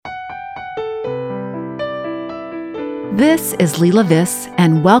This is Leela Viss,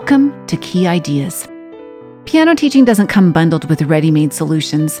 and welcome to Key Ideas. Piano teaching doesn't come bundled with ready-made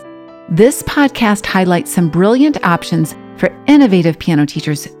solutions. This podcast highlights some brilliant options for innovative piano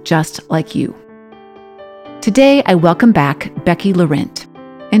teachers just like you. Today, I welcome back Becky Laurent.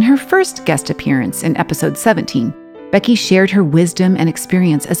 In her first guest appearance in episode 17, Becky shared her wisdom and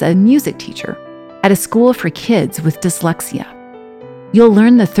experience as a music teacher at a school for kids with dyslexia. You'll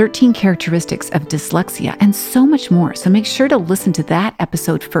learn the 13 characteristics of dyslexia and so much more, so make sure to listen to that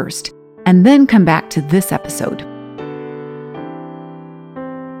episode first, and then come back to this episode.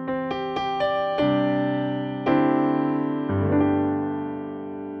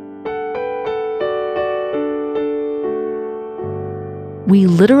 We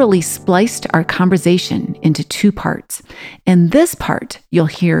literally spliced our conversation into two parts. In this part, you'll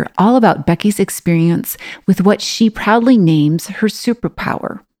hear all about Becky's experience with what she proudly names her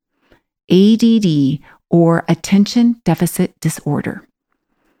superpower, ADD, or Attention Deficit Disorder.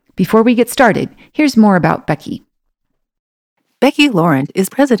 Before we get started, here's more about Becky. Becky Laurent is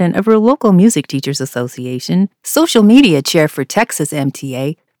president of her local Music Teachers Association, social media chair for Texas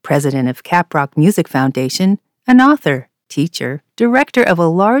MTA, president of Caprock Music Foundation, an author, teacher, director of a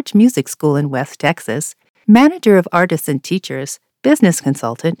large music school in West Texas, manager of artists and teachers, business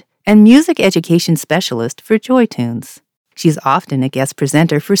consultant, and music education specialist for Joy Tunes. She's often a guest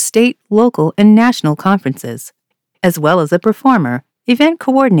presenter for state, local, and national conferences, as well as a performer, event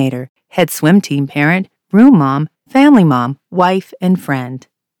coordinator, head swim team parent, room mom, family mom, wife, and friend.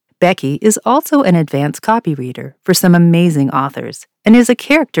 Becky is also an advanced copy reader for some amazing authors and is a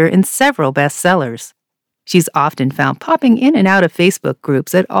character in several bestsellers. She's often found popping in and out of Facebook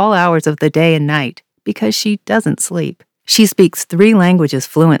groups at all hours of the day and night because she doesn't sleep. She speaks 3 languages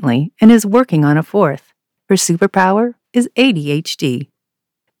fluently and is working on a 4th. Her superpower is ADHD.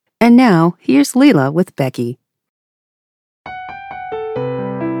 And now, here's Leela with Becky.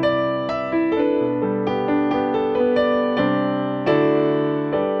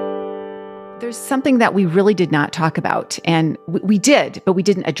 There's something that we really did not talk about, and we did, but we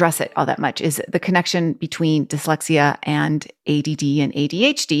didn't address it all that much, is the connection between dyslexia and ADD and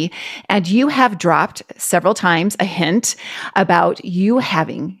ADHD. And you have dropped several times a hint about you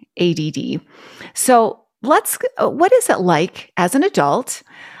having ADD. So what is it like as an adult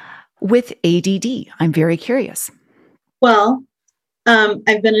with ADD? I'm very curious. Well,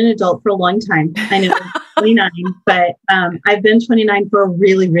 I've been an adult for a long time. I know I'm 29, but I've been 29 for a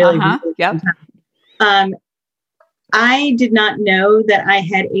really long time. I did not know that I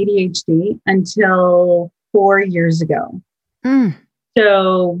had ADHD until 4 years ago.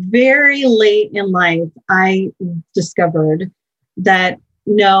 So very late in life, I discovered that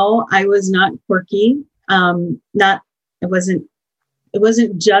no, I was not quirky. It wasn't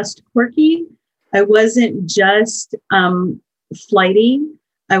just quirky. I wasn't just flighty.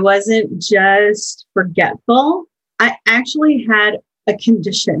 I wasn't just forgetful. I actually had a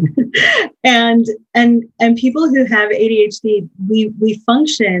condition. and people who have ADHD, we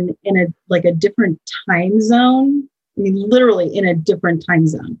function in a different time zone. I mean, literally in a different time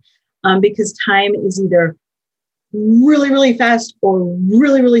zone, because time is either really fast or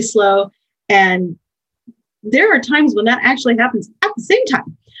really slow. And there are times when that actually happens at the same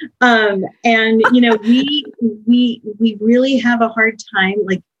time. We really have a hard time.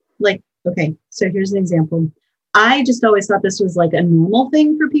 Okay, so here's an example. I just always thought this was like a normal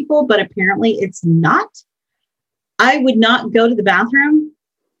thing for people, but apparently it's not. I would not go to the bathroom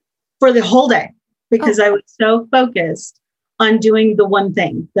for the whole day because I was so focused on doing the one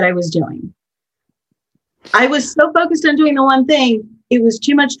thing that I was doing. I was so focused on doing the one thing, it was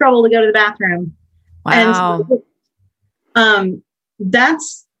too much trouble to go to the bathroom. Wow. And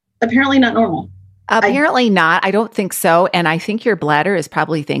that's apparently not normal. Apparently not. I don't think so. And I think your bladder is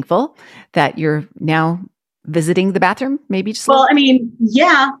probably thankful that you're now visiting the bathroom, maybe just well, I mean,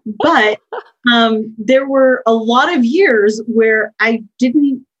 yeah, but there were a lot of years where I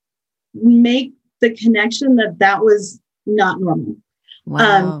didn't make the connection that was not normal.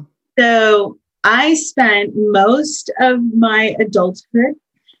 Wow. So I spent most of my adulthood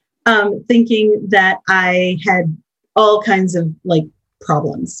thinking that I had all kinds of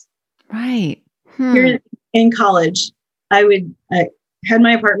problems. Right. Here in college, I had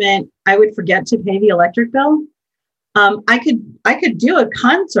my apartment. I would forget to pay the electric bill. I could do a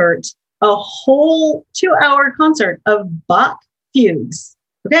concert, a whole 2-hour concert of Bach fugues.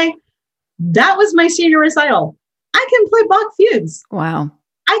 Okay. That was my senior recital. I can play Bach fugues. Wow.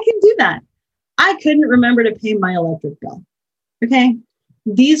 I can do that. I couldn't remember to pay my electric bill. Okay.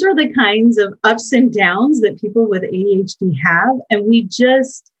 These are the kinds of ups and downs that people with ADHD have. And we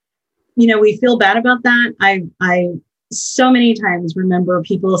just, we feel bad about that. I so many times remember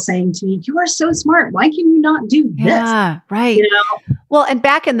people saying to me, you are so smart. Why can you not do this? Yeah, right. You know? Well, and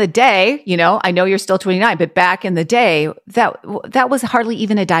back in the day, I know you're still 29, but back in the day, that was hardly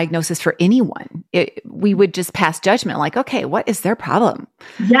even a diagnosis for anyone. We would just pass judgment like, okay, what is their problem?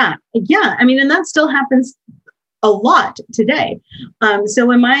 Yeah. Yeah. I mean, and that still happens a lot today. So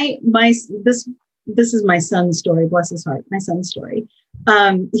when this is my son's story, bless his heart, my son's story.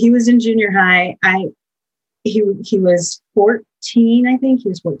 He was in junior high. He was 14, I think. He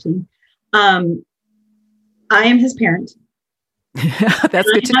was 14. I am his parent.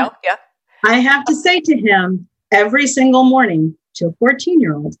 That's good to know. Yeah. I have to say to him every single morning, to a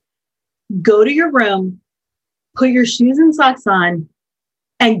 14-year-old, go to your room, put your shoes and socks on,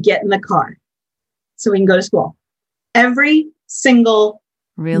 and get in the car so we can go to school. Every single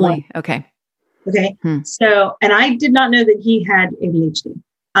Really? One. Okay. So, and I did not know that he had ADHD.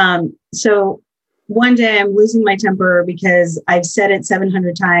 So one day I'm losing my temper because I've said it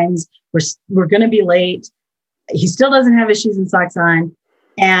 700 times. We're going to be late. He still doesn't have his shoes and socks on.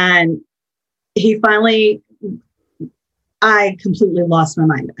 And he finally, I completely lost my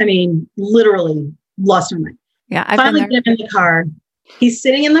mind. I mean, literally lost my mind. Yeah. I finally get him in the car. He's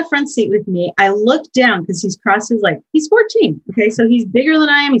sitting in the front seat with me. I look down because he's crossed his legs. He's 14. Okay. So he's bigger than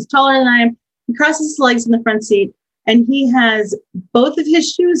I am. He's taller than I am. He crosses his legs in the front seat and he has both of his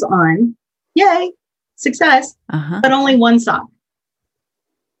shoes on. Yay. Success. But only one sock.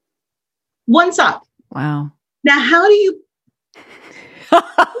 One sock. Wow. Now, how do you do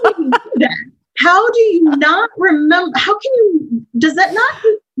that? How do you not remember? How can you, does that not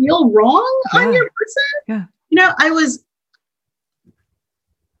feel wrong on your person? Yeah.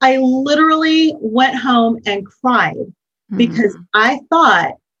 I literally went home and cried because I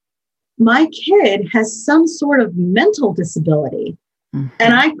thought my kid has some sort of mental disability. And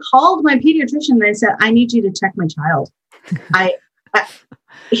I called my pediatrician and I said, I need you to check my child.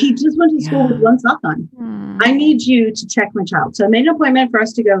 He just went to school with one sock on. I need you to check my child. So I made an appointment for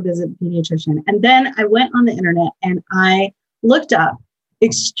us to go visit a pediatrician. And then I went on the internet and I looked up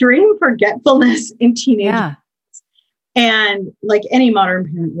extreme forgetfulness in teenagers. Yeah. And like any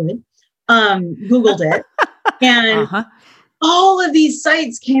modern parent would, Googled it. And all of these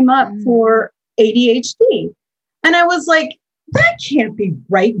sites came up for ADHD. And I was like, that can't be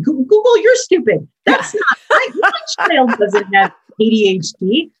right. Google, you're stupid. That's not right. My child doesn't have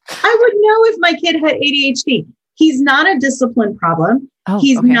ADHD. I would know if my kid had ADHD. He's not a discipline problem.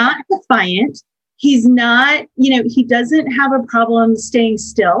 He's not defiant. He's not, he doesn't have a problem staying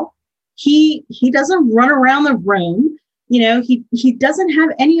still. He doesn't run around the room. He doesn't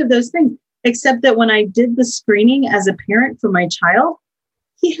have any of those things, except that when I did the screening as a parent for my child,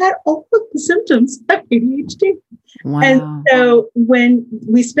 he had all of the symptoms of ADHD. Wow. And so when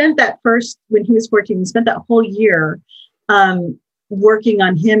we spent when he was 14, we spent that whole year working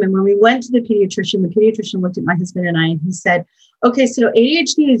on him. And when we went to the pediatrician looked at my husband and I, and he said, okay, so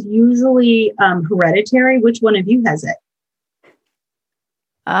ADHD is usually hereditary. Which one of you has it?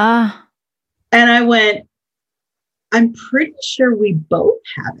 And I went, I'm pretty sure we both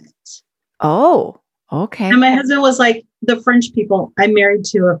have it. Oh, okay. And my husband was like, the French people, I'm married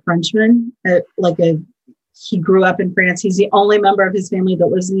to a Frenchman, he grew up in France. He's the only member of his family that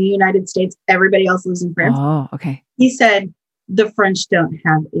lives in the United States. Everybody else lives in France. Oh, okay. He said, the French don't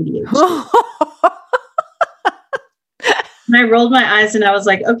have ADHD. And I rolled my eyes and I was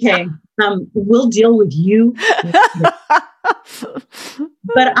like, okay, we'll deal with you.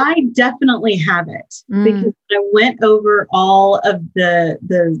 But I definitely have it because I went over all of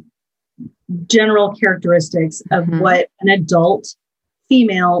the general characteristics of what an adult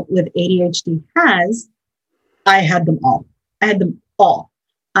female with ADHD has. I had them all.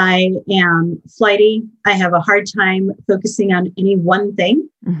 I am flighty. I have a hard time focusing on any one thing.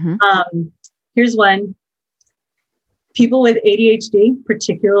 Here's one. People with ADHD,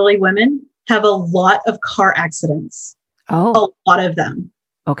 particularly women, have a lot of car accidents. Oh, a lot of them.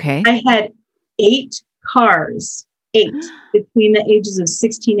 Okay. I had 8 cars, 8 between the ages of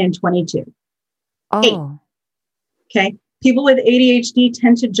 16 and 22. Oh. 8. Okay. People with ADHD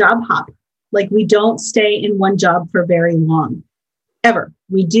tend to job hop. Like we don't stay in one job for very long, ever.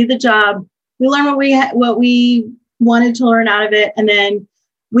 We do the job. We learn what we wanted to learn out of it. And then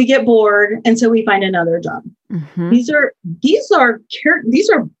we get bored. And so we find another job. These are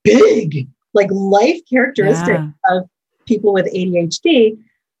big, like life characteristics of people with ADHD.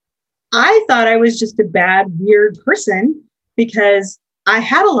 I thought I was just a bad, weird person because I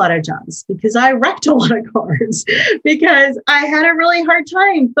had a lot of jobs, because I wrecked a lot of cars, because I had a really hard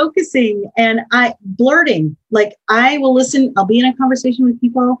time focusing and blurting. Like I will listen, I'll be in a conversation with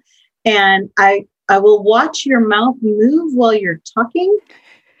people and I will watch your mouth move while you're talking.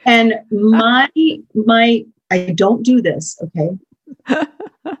 And I don't do this. Okay.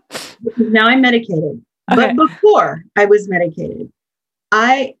 Now I'm medicated. Okay. But before I was medicated,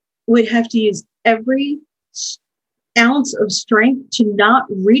 I would have to use every ounce of strength to not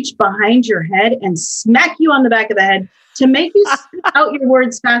reach behind your head and smack you on the back of the head to make you spit out your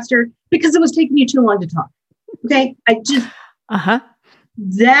words faster because it was taking you too long to talk. Okay.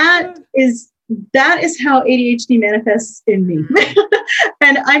 That is how ADHD manifests in me.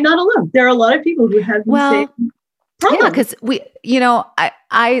 And I'm not alone. There are a lot of people who have the same problem. Yeah, because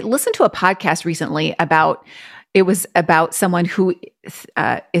I listened to a podcast recently about someone who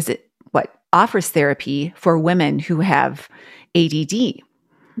offers therapy for women who have ADD.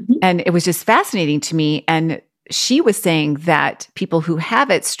 Mm-hmm. And it was just fascinating to me. And she was saying that people who have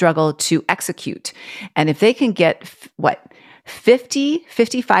it struggle to execute. And if they can get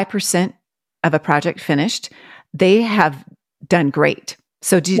 55% of a project finished, they have done great.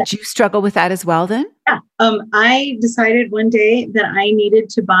 So did you struggle with that as well then? Yeah. I decided one day that I needed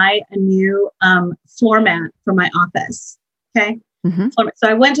to buy a new floor mat for my office. Okay. Mm-hmm. So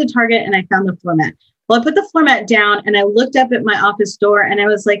I went to Target and I found the floor mat. Well, I put the floor mat down and I looked up at my office door and I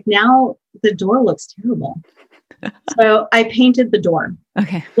was like, now the door looks terrible. So I painted the door.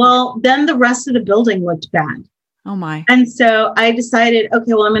 Okay. Well, then the rest of the building looked bad. Oh my. And so I decided,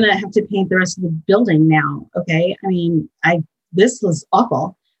 okay, well, I'm going to have to paint the rest of the building now. Okay. I mean, this was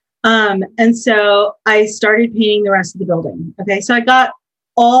awful. And so I started painting the rest of the building. Okay. So I got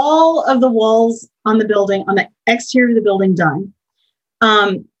all of the walls on the building, on the exterior of the building done.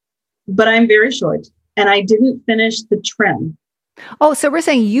 But I'm very short and I didn't finish the trim. Oh, so we're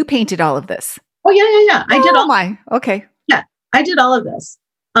saying you painted all of this. Oh, yeah. I did all. Oh my. Okay. Yeah. I did all of this.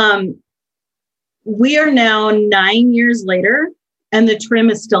 We are now 9 years later and the trim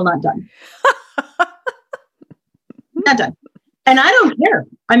is still not done. Not done. And I don't care.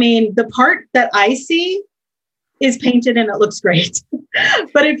 I mean, the part that I see is painted and it looks great.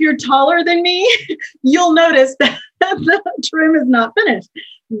 But if you're taller than me, you'll notice that the trim is not finished.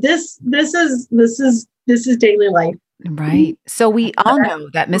 This is daily life. Right. So we all know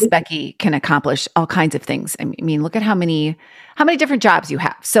that Miss Becky can accomplish all kinds of things. I mean, look at how many different jobs you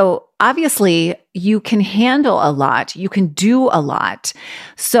have. So obviously you can handle a lot. You can do a lot.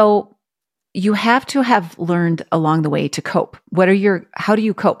 So you have to have learned along the way to cope. How do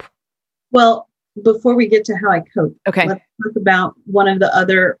you cope? Well, before we get to how I cope, okay, let's talk about one of the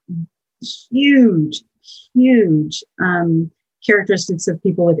other huge characteristics of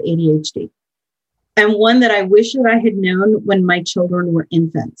people with ADHD. And one that I wish that I had known when my children were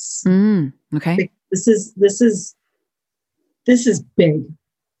infants. Okay. This is big.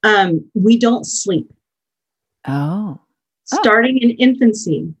 We don't sleep. Starting in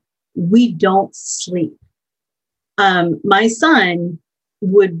infancy, we don't sleep. My son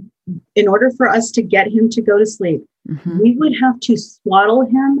would, in order for us to get him to go to sleep, we would have to swaddle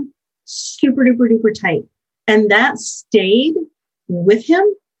him super duper duper tight. And that stayed with him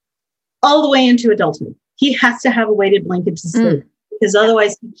all the way into adulthood. He has to have a weighted blanket to sleep because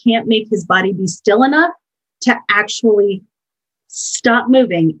otherwise he can't make his body be still enough to actually stop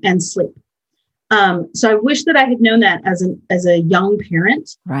moving and sleep. So I wish that I had known that as a young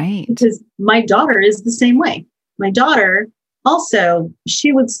parent, right? Because my daughter is the same way. My daughter also,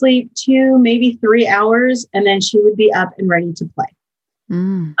 she would sleep 2, maybe 3 hours, and then she would be up and ready to play.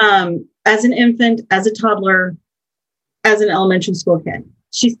 As an infant, as a toddler, as an elementary school kid.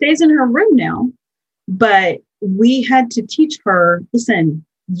 She stays in her room now, but we had to teach her, listen,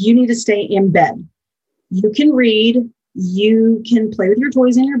 you need to stay in bed. You can read, you can play with your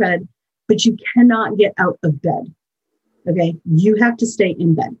toys in your bed, but you cannot get out of bed. Okay. You have to stay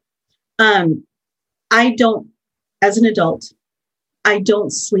in bed. As an adult, I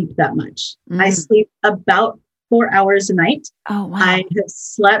don't sleep that much. I sleep about 4 hours a night. Oh, wow. I have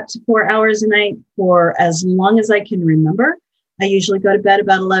slept 4 hours a night for as long as I can remember. I usually go to bed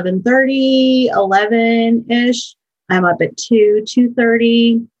about 11:30, 11-ish. I'm up at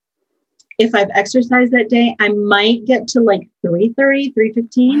 2:30. If I've exercised that day, I might get to like 3:30,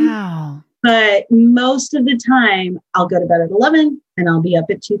 3:15. Wow. But most of the time I'll go to bed at 11 and I'll be up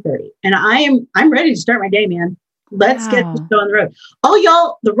at 2:30. And I'm ready to start my day, man. Let's get this show on the road. Oh,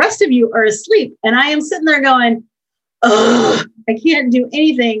 y'all, the rest of you are asleep. And I am sitting there going, oh, I can't do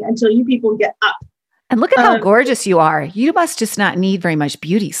anything until you people get up. And look at how gorgeous you are. You must just not need very much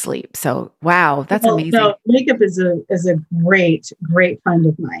beauty sleep. So, wow, that's amazing. No, makeup is a great, great friend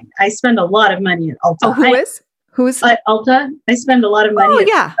of mine. I spend a lot of money at Ulta. Oh, who is? At Ulta. I spend a lot of money. Oh,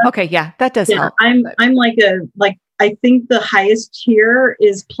 yeah. Ulta. Okay. Yeah. That does help. I'm like I think the highest tier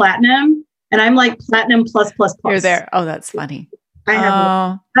is platinum. And I'm like platinum plus, plus, plus. You're there. Oh, that's funny. I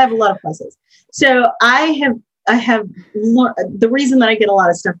have a lot of pluses. So I have learned, the reason that I get a lot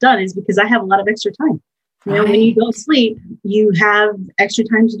of stuff done is because I have a lot of extra time. You know, when you don't sleep, you have extra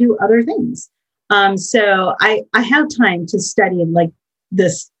time to do other things. So I have time to study like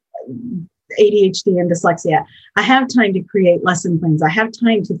this ADHD and dyslexia. I have time to create lesson plans. I have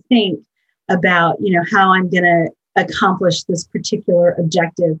time to think about, you know, how I'm going to accomplish this particular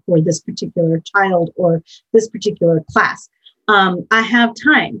objective for this particular child or this particular class. I have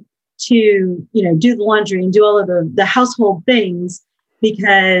time to, you know, do the laundry and do all of the household things,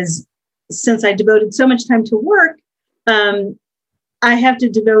 because since I devoted so much time to work, I have to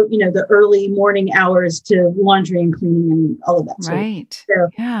devote, you know, the early morning hours to laundry and cleaning and all of that. Right. So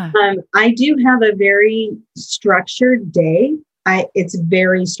yeah. I do have a very structured day. It's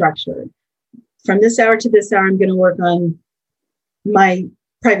very structured. From this hour to this hour, I'm going to work on my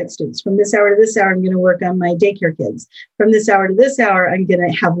private students. From this hour to this hour, I'm going to work on my daycare kids. From this hour to this hour, I'm going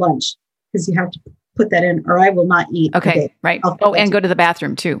to have lunch, because you have to put that in or I will not eat. Okay. Right. Oh, and go to the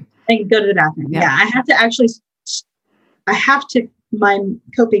bathroom too. And go to the bathroom. Yeah. I have to, my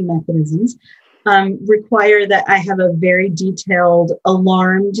coping mechanisms require that I have a very detailed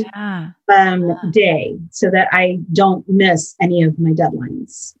alarmed day so that I don't miss any of my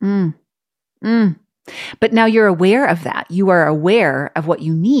deadlines. But now you're aware of that. You are aware of what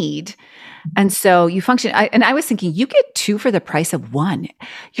you need. And so you function. I was thinking, you get 2 for the price of 1.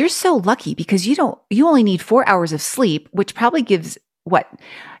 You're so lucky, because you only need 4 hours of sleep, which probably gives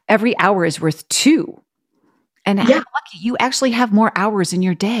every hour is worth 2. And how lucky you actually have more hours in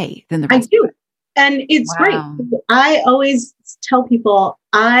your day than the rest. I do. And it's great. I always tell people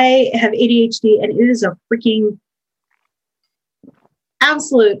I have ADHD, and it is a freaking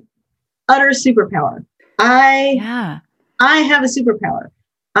absolute utter superpower. I have a superpower.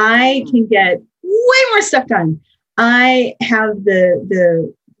 I can get way more stuff done. I have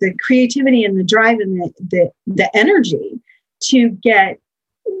the creativity and the drive and the energy to get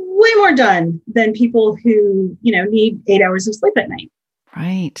way more done than people who, you know, need 8 hours of sleep at night.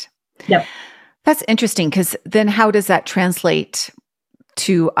 Right. Yep. That's interesting, because then how does that translate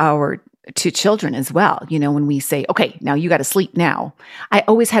to children as well? You know, when we say, okay, now you got to sleep now. I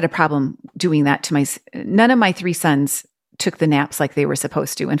always had a problem doing that to none of my 3 sons took the naps like they were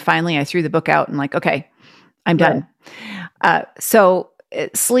supposed to. And finally I threw the book out and like, okay, I'm done. So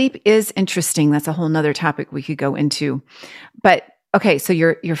sleep is interesting. That's a whole nother topic we could go into. But okay, so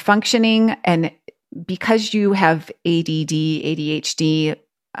you're functioning, and because you have ADD, ADHD,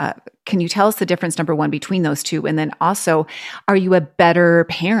 can you tell us the difference, number one, between those two? And then also, are you a better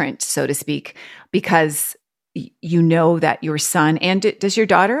parent, so to speak, because you know that your son, and does your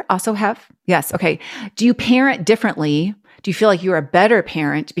daughter also have? Yes. Okay. Do you parent differently? Do you feel like you're a better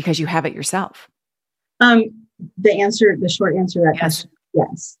parent because you have it yourself? The short answer to that question,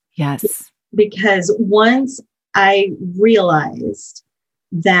 yes. Yes. Because once I realized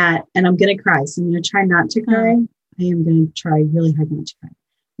that, and I'm going to cry, so I'm going to try not to cry. I am going to try really hard not to cry.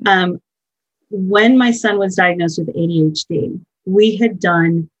 When my son was diagnosed with ADHD, we had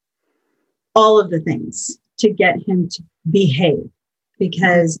done all of the things to get him to behave,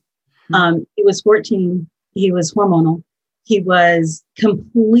 because he was 14, he was hormonal, he was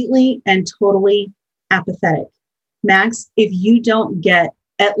completely and totally apathetic. Max, if you don't get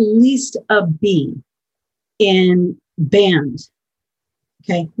at least a B in band,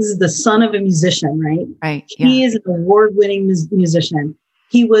 okay, this is the son of a musician, right? Right. Yeah. He is an award-winning musician.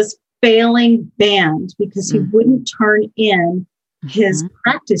 He was failing band because he wouldn't turn in his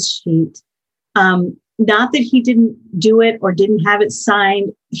practice sheet. Not that he didn't do it or didn't have it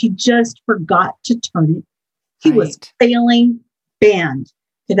signed. He just forgot to turn it. He was failing band.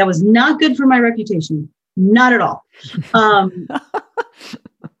 Okay, that was not good for my reputation. Not at all.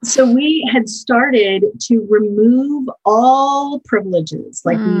 So we had started to remove all privileges.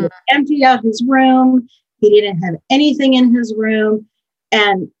 Like we emptied out his room. He didn't have anything in his room.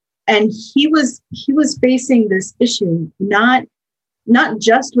 And he was facing this issue, not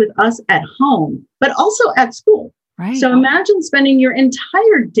just with us at home, but also at school. Right. So imagine spending your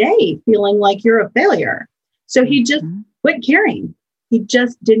entire day feeling like you're a failure. So he just quit caring. He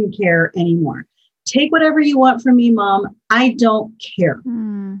just didn't care anymore. Take whatever you want from me, Mom. I don't care.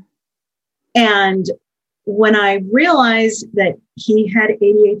 And when I realized that he had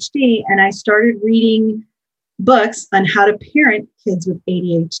ADHD and I started reading books on how to parent kids with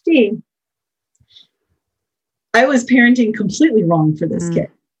ADHD, I was parenting completely wrong for this kid.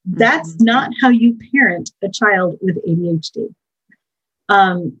 That's not how you parent a child with ADHD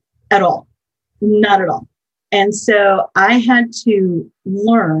at all. Not at all. And so I had to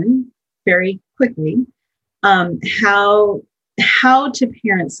learn very quickly how to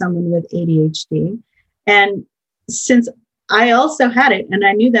parent someone with ADHD. And since I also had it, and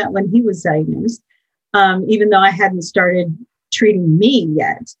I knew that when he was diagnosed, even though I hadn't started treating me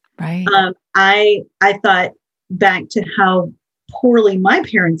yet, right? I thought back to how poorly my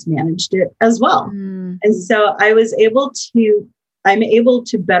parents managed it as well. And so I'm able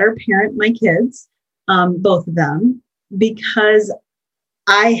to better parent my kids, both of them, because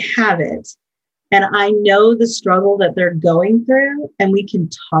I have it. And I know the struggle that they're going through, and we can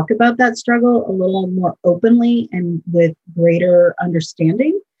talk about that struggle a little more openly and with greater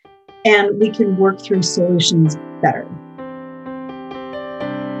understanding, and we can work through solutions better.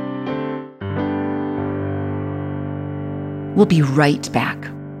 We'll be right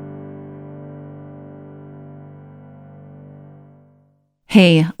back.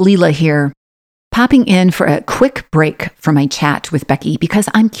 Hey, Leela here, popping in for a quick break from my chat with Becky because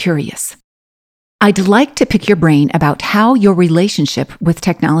I'm curious. I'd like to pick your brain about how your relationship with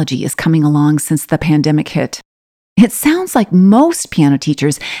technology is coming along since the pandemic hit. It sounds like most piano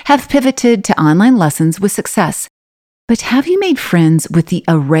teachers have pivoted to online lessons with success. But have you made friends with the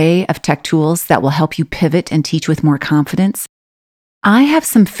array of tech tools that will help you pivot and teach with more confidence? I have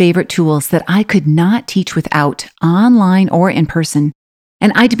some favorite tools that I could not teach without, online or in person.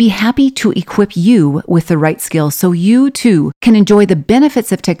 And I'd be happy to equip you with the right skills so you too can enjoy the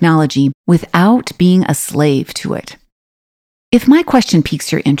benefits of technology without being a slave to it. If my question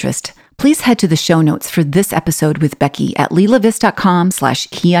piques your interest, please head to the show notes for this episode with Becky at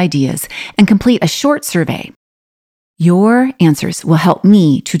leelavis.com/keyideas and complete a short survey. Your answers will help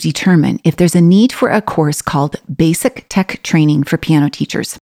me to determine if there's a need for a course called Basic Tech Training for Piano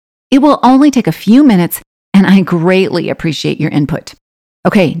Teachers. It will only take a few minutes, and I greatly appreciate your input.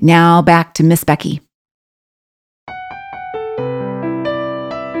 Okay, now back to Miss Becky.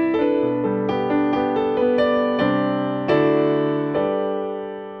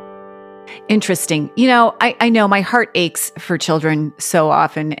 Interesting. I know my heart aches for children so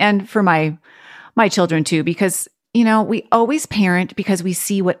often, and for my children too, because, we always parent because we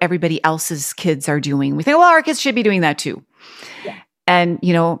see what everybody else's kids are doing. We think, well, our kids should be doing that too. Yeah. And,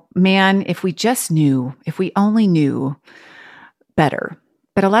 man, if we only knew better.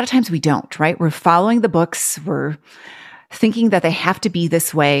 But a lot of times we don't, right? We're following the books. We're thinking that they have to be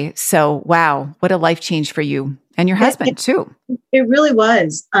this way. So, wow, what a life change for you and your husband too. It really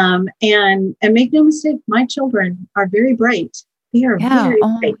was. And make no mistake, my children are very bright. They are very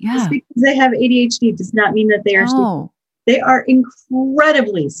bright. Yeah. Just because they have ADHD does not mean that they are stupid. They are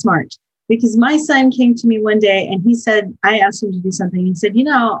incredibly smart. Because my son came to me one day and he said, I asked him to do something. He said,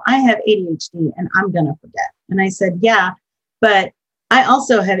 I have ADHD and I'm going to forget. And I said, yeah, but I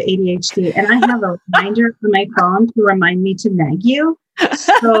also have ADHD and I have a reminder on my phone to remind me to nag you.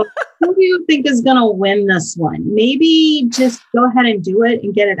 So who do you think is going to win this one? Maybe just go ahead and do it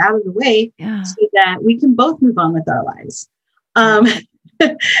and get it out of the way so that we can both move on with our lives. So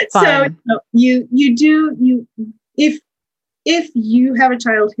if you have a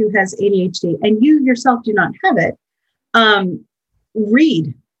child who has ADHD and you yourself do not have it,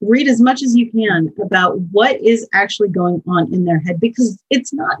 read as much as you can about what is actually going on in their head, because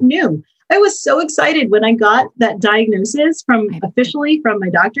it's not new. I was so excited when I got that diagnosis officially from my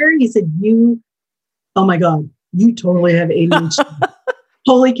doctor. He said, oh my God, you totally have ADHD.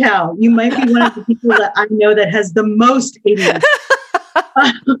 Holy cow. You might be one of the people that I know that has the most ADHD.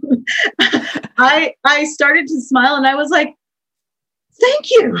 I started to smile and I was like,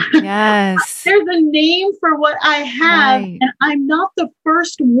 thank you. Yes. There's a name for what I have, and I'm not the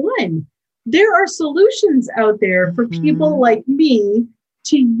first one. There are solutions out there for people like me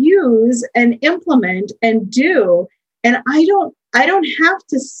to use and implement and do. And I don't have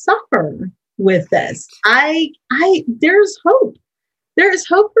to suffer with this. There's hope. There is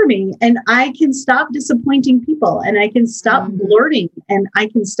hope for me, and I can stop disappointing people, and I can stop blurting, and I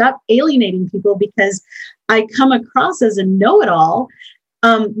can stop alienating people because I come across as a know-it-all,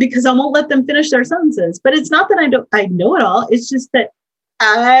 because I won't let them finish their sentences. But it's not that I know it all. It's just that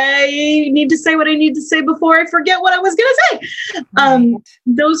I need to say what I need to say before I forget what I was going to say. Right.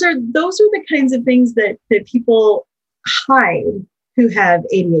 Those are the kinds of things that people hide who have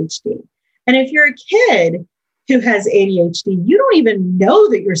ADHD. And if you're a kid who has ADHD, you don't even know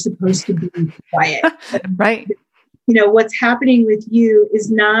that you're supposed to be quiet. Right. What's happening with you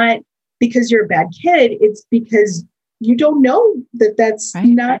is not because you're a bad kid. It's because you don't know that that's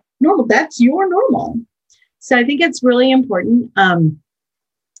not normal. That's your normal. So I think it's really important. I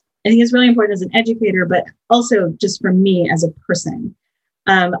think it's really important as an educator, but also just for me as a person.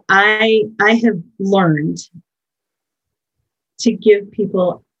 I have learned to give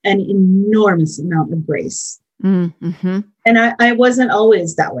people an enormous amount of grace. Mm-hmm. And I wasn't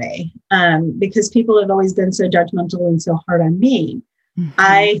always that way, because people have always been so judgmental and so hard on me. Mm-hmm.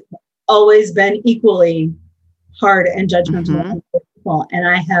 I've always been equally hard and judgmental on people. And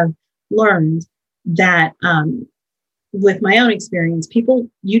I have learned that with my own experience, people,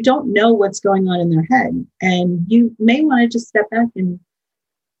 you don't know what's going on in their head. And you may want to just step back and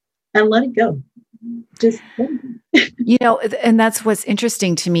let it go. Just and that's what's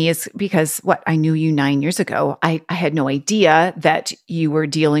interesting to me is because I knew you 9 years ago. I had no idea that you were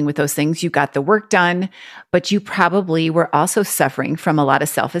dealing with those things. You got the work done, but you probably were also suffering from a lot of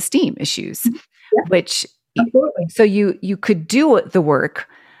self-esteem issues, which, absolutely. So you could do the work,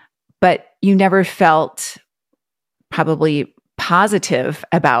 but you never felt probably positive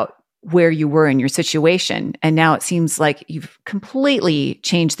about where you were in your situation. And now it seems like you've completely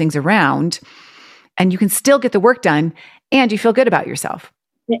changed things around. And you can still get the work done and you feel good about yourself.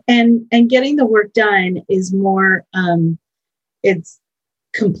 And getting the work done is more, it's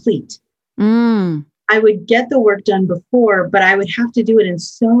complete. I would get the work done before, but I would have to do it in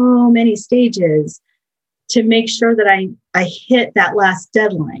so many stages to make sure that I hit that last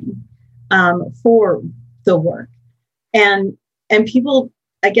deadline for the work. And people,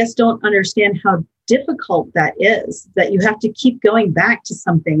 I guess, don't understand how difficult that is, that you have to keep going back to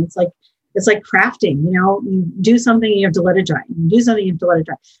something. It's like crafting, you do something and you have to let it dry. You do something, you have to let it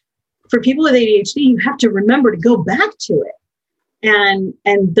dry. For people with ADHD, you have to remember to go back to it. And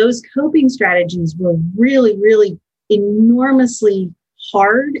those coping strategies were really, really enormously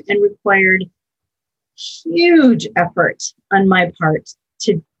hard and required huge effort on my part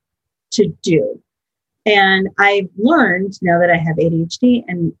to do. And I've learned now that I have ADHD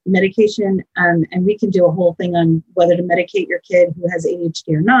and medication, and we can do a whole thing on whether to medicate your kid who has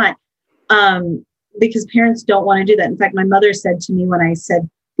ADHD or not. Because parents don't want to do that. In fact, my mother said to me when I said,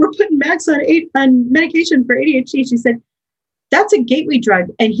 we're putting Max on medication for ADHD, she said, that's a gateway drug.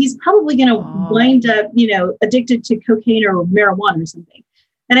 And he's probably going to wind up, addicted to cocaine or marijuana or something.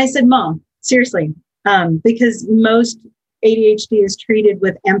 And I said, Mom, seriously, because most ADHD is treated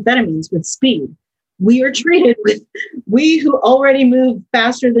with amphetamines, with speed. We are treated with, we who already move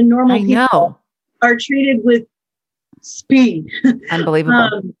faster than normal people are treated with speed.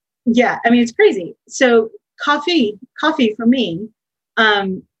 Unbelievable. Yeah, I mean, it's crazy. So coffee for me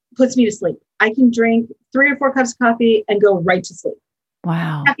puts me to sleep. I can drink 3 or 4 cups of coffee and go right to sleep.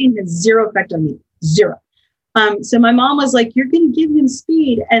 Wow. Caffeine has zero effect on me. Zero. So my mom was like, you're going to give him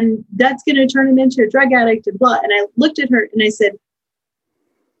speed and that's going to turn him into a drug addict and blah. And I looked at her and I said,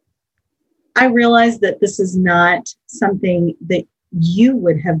 I realized that this is not something that you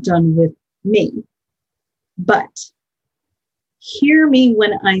would have done with me, but hear me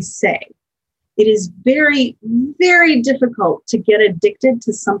when I say it is very, very difficult to get addicted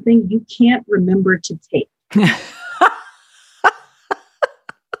to something you can't remember to take.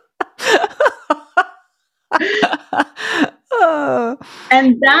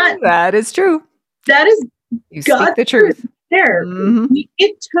 And that is true. That is you speak the truth. There. Mm-hmm.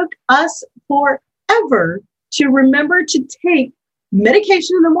 It took us forever to remember to take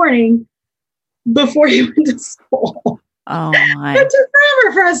medication in the morning before you went to school. Oh my. It took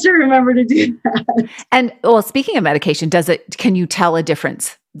forever for us to remember to do that. And speaking of medication, can you tell a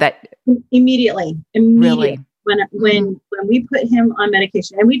difference that immediately? Really? When we put him on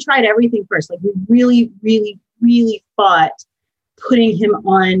medication, and we tried everything first, like we really, really, really fought putting him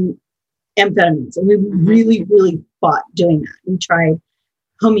on amphetamines, and we really, really fought doing that. We tried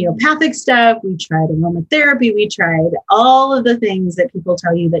homeopathic stuff, we tried aromatherapy, we tried all of the things that people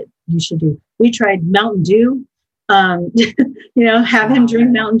tell you that you should do. We tried Mountain Dew, have him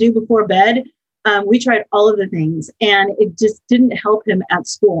drink Mountain Dew before bed. We tried all of the things, and it just didn't help him at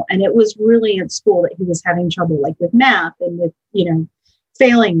school. And it was really at school that he was having trouble, like with math and with,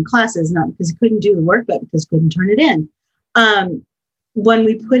 failing classes, not because he couldn't do the work, but because he couldn't turn it in. When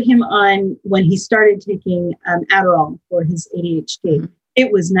we put him on, when he started taking Adderall for his ADHD,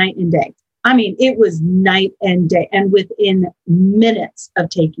 it was night and day. I mean, it was night and day. And within minutes of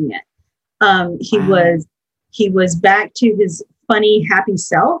taking it, he was back to his funny, happy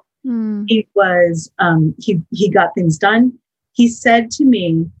self. He was, he got things done. He said to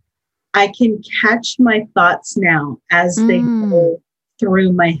me, I can catch my thoughts now as they go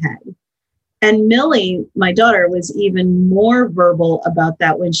through my head. And Millie, my daughter, was even more verbal about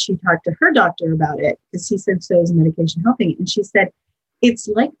that when she talked to her doctor about it, because he said, so is medication helping? And she said, it's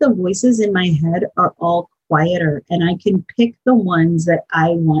like the voices in my head are all quieter and I can pick the ones that I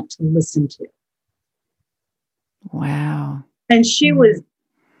want to listen to. Wow. And she was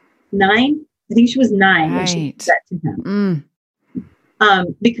 9. I think she was 9 when she said that to him.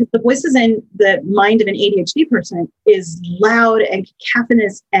 Because the voices in the mind of an ADHD person is loud and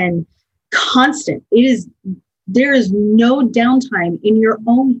cacophonous and constant. There is no downtime in your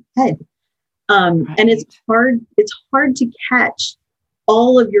own head. Right. And it's hard to catch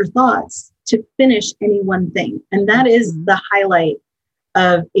all of your thoughts to finish any one thing. And that is the highlight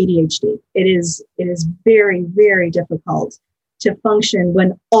of ADHD. It is very, very difficult to function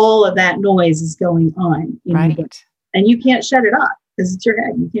when all of that noise is going on in your brain. And you can't shut it off because it's your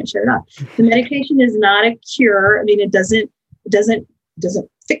head. You can't shut it off. The medication is not a cure. I mean, it doesn't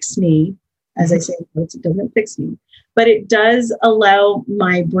fix me. As I say, it doesn't fix me, but it does allow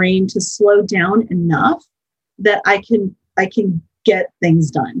my brain to slow down enough that I can get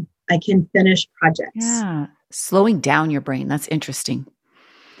things done. I can finish projects. Yeah. Slowing down your brain. That's interesting.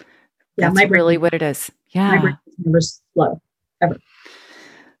 Yeah, that's really what it is. Yeah. My brain is never slow, ever.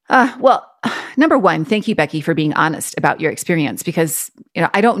 Well, number one, thank you, Becky, for being honest about your experience, because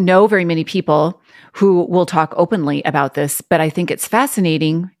I don't know very many people who will talk openly about this, but I think it's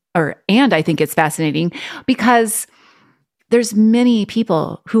fascinating. I think it's fascinating because there's many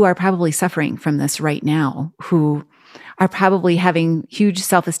people who are probably suffering from this right now, who are probably having huge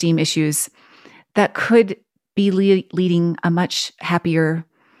self-esteem issues that could be leading a much happier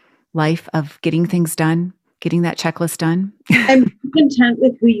life of getting things done, getting that checklist done. And be content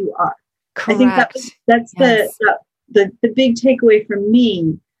with who you are. Correct. I think that's yes. the big takeaway from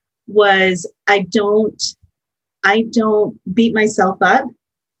me was I don't beat myself up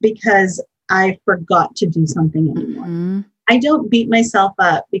because I forgot to do something anymore. Mm-hmm. I don't beat myself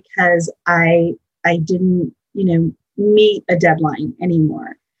up because I didn't, meet a deadline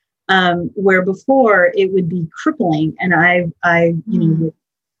anymore. Where before it would be crippling, and I would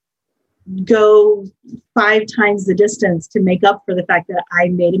go 5 times the distance to make up for the fact that I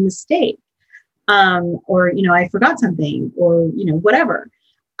made a mistake, or I forgot something, or whatever.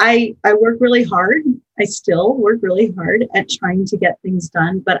 I work really hard. I still work really hard at trying to get things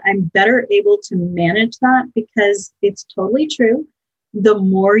done, but I'm better able to manage that because it's totally true. The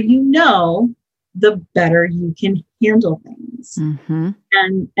more you know, the better you can handle things. Mm-hmm.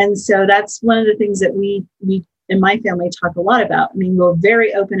 And so that's one of the things that we in my family talk a lot about. I mean, we're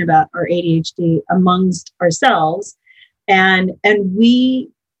very open about our ADHD amongst ourselves, and we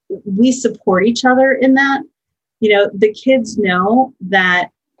support each other in that. The kids know that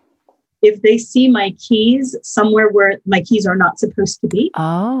if they see my keys somewhere where my keys are not supposed to be,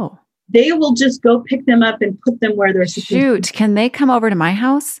 they will just go pick them up and put them where they're supposed to be. Shoot, can they come over to my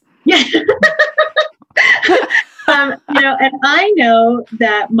house? Yeah. And I know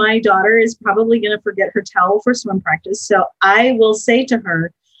that my daughter is probably going to forget her towel for swim practice. So I will say to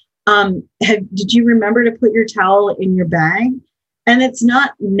her, did you remember to put your towel in your bag? And it's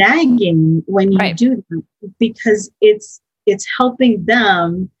not nagging when you do that, because it's helping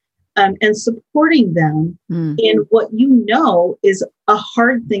them and supporting them in what is a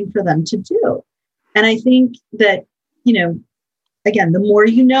hard thing for them to do. And I think that, again, the more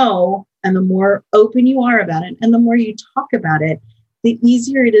you know, and the more open you are about it, and the more you talk about it, the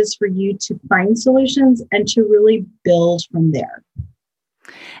easier it is for you to find solutions and to really build from there.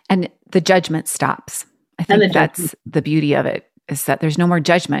 And the judgment stops. I think that's the beauty of it, is that there's no more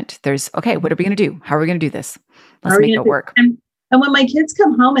judgment. There's, okay, what are we going to do? How are we going to do this? Let's make it work. And when my kids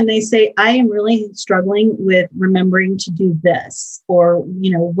come home and they say, I am really struggling with remembering to do this, or,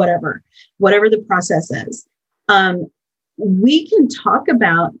 whatever the process is, we can talk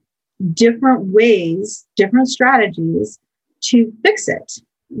about different ways, different strategies to fix it.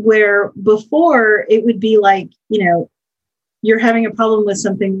 Where before it would be like, you're having a problem with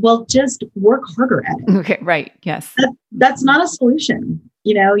something, well, just work harder at it. Okay, right. Yes. That's not a solution.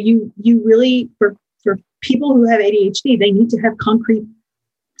 You really, for people who have ADHD, they need to have concrete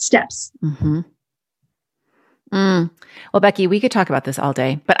steps. Mm-hmm. Well, Becky, we could talk about this all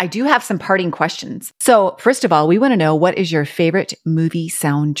day, but I do have some parting questions. So first of all, we want to know, what is your favorite movie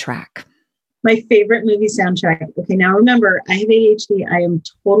soundtrack? My favorite movie soundtrack. Okay, now remember, I have ADHD. I am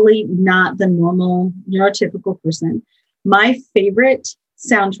totally not the normal neurotypical person. My favorite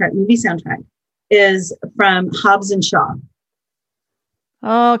movie soundtrack, is from Hobbs and Shaw.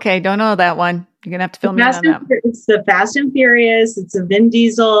 Okay, don't know that one. You're going to have to fill me in on that. It's the Fast and Furious. It's a Vin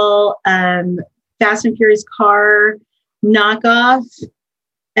Diesel Fast and Furious car knockoff.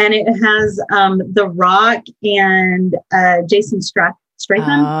 And it has The Rock and Jason Statham.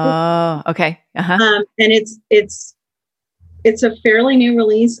 Oh, okay. Uh-huh. And it's a fairly new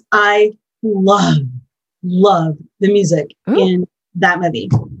release. I love the music in that movie.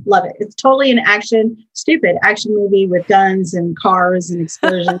 Love it. It's totally an stupid action movie with guns and cars and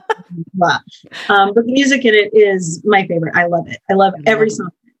explosions. Blah. But the music in it is my favorite. I love it. I love every song,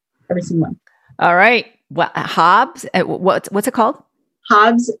 every single one. All right. Well, Hobbs, what's it called?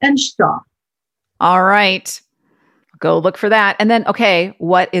 Hobbs and Shaw. All right. Go look for that. And then, okay,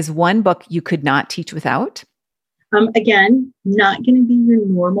 what is one book you could not teach without? Again, not going to be your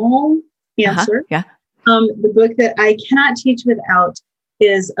normal answer. Yeah. The book that I cannot teach without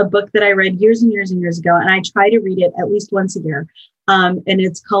is a book that I read years and years and years ago, and I try to read it at least once a year. And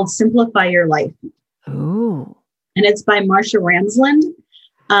it's called Simplify Your Life. Ooh. And it's by Marsha Ramsland.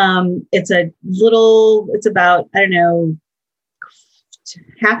 It's about, I don't know,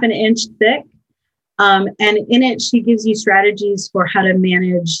 half an inch thick. And in it, she gives you strategies for how to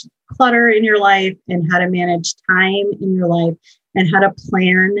manage clutter in your life and how to manage time in your life and how to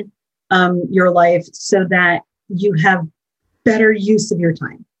plan your life so that you have better use of your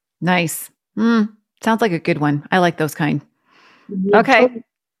time. Nice. Sounds like a good one. I like those kind. Mm-hmm. Okay.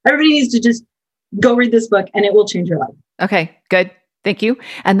 Everybody needs to just go read this book and it will change your life. Okay, good. Thank you.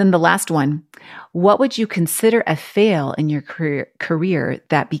 And then the last one, what would you consider a fail in your career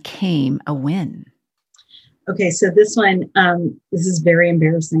that became a win? Okay, so this one, this is very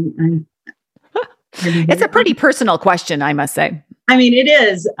embarrassing. It's a pretty personal question, I must say. I mean, it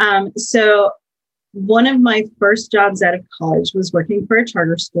is. So one of my first jobs out of college was working for a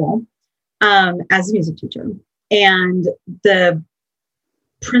charter school as a music teacher. And the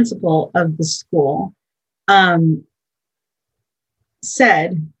principal of the school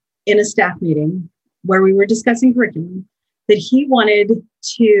said in a staff meeting where we were discussing curriculum that he wanted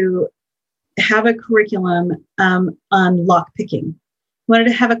to have a curriculum on lockpicking. Wanted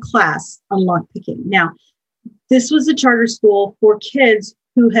to have a class on lockpicking. Now, this was a charter school for kids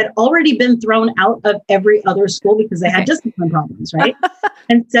who had already been thrown out of every other school because they had discipline problems, right?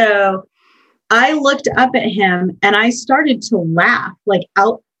 And so I looked up at him and I started to laugh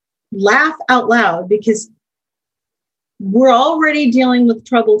out loud because we're already dealing with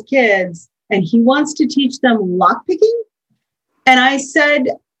troubled kids and he wants to teach them lockpicking. And I said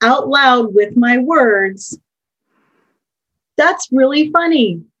out loud with my words, "That's really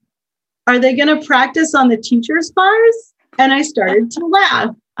funny. Are they going to practice on the teacher's cars?" And I started to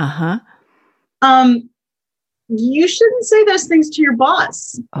laugh. You shouldn't say those things to your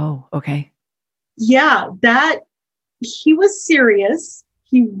boss. Oh, okay. Yeah, he was serious.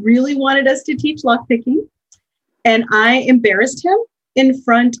 He really wanted us to teach lockpicking. And I embarrassed him in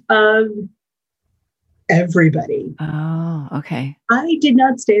front of everybody. Oh, okay. I did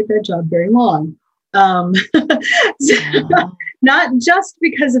not stay at that job very long. Not just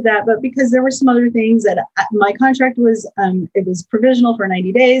because of that, but because there were some other things that my contract was, it was provisional for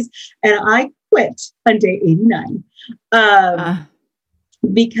 90 days and I quit on day 89.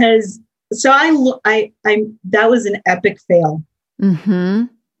 Because that was an epic fail. Mm-hmm.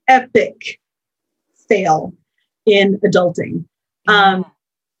 Epic fail in adulting.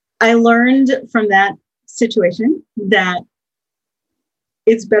 I learned from that situation that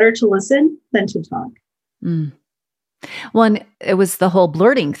it's better to listen than to talk. Mm. Well, and it was the whole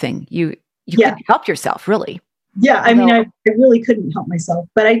blurting thing. You couldn't help yourself, really. Yeah, I mean, I really couldn't help myself,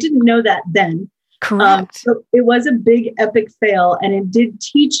 but I didn't know that then. Correct. So it was a big epic fail, and it did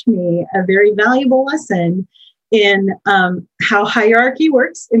teach me a very valuable lesson in how hierarchy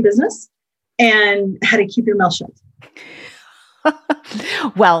works in business and how to keep your mouth shut.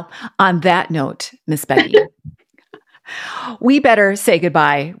 Well, on that note, Miss Becky, we better say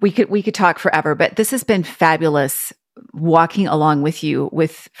goodbye. We could talk forever, but this has been fabulous walking along with you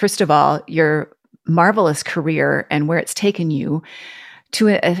with, first of all, your marvelous career and where it's taken you to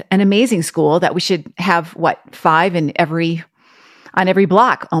an amazing school that we should have, 5 on every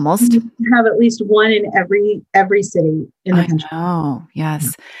block almost. We have at least one in every city in the country. Oh,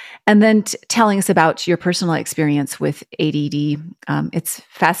 yes. Yeah. And then telling us about your personal experience with ADD. It's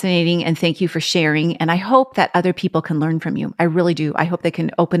fascinating, and thank you for sharing. And I hope that other people can learn from you. I really do. I hope they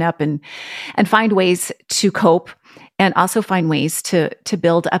can open up and find ways to cope, and also find ways to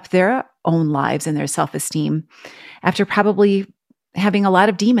build up their own lives and their self-esteem after probably having a lot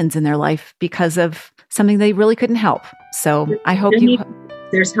of demons in their life because of something they really couldn't help. So I hope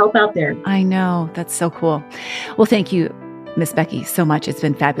there's help out there. I know. That's so cool. Well, thank you, Miss Becky, so much. It's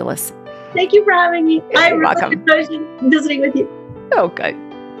been fabulous. Thank you for having me. You're welcome. I'm visiting with you. Oh, good.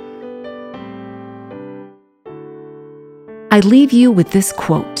 I leave you with this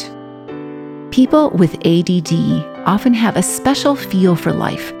quote. People with ADD often have a special feel for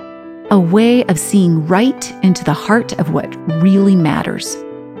life, a way of seeing right into the heart of what really matters.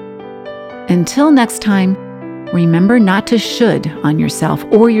 Until next time, remember not to should on yourself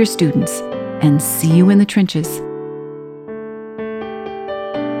or your students, and see you in the trenches.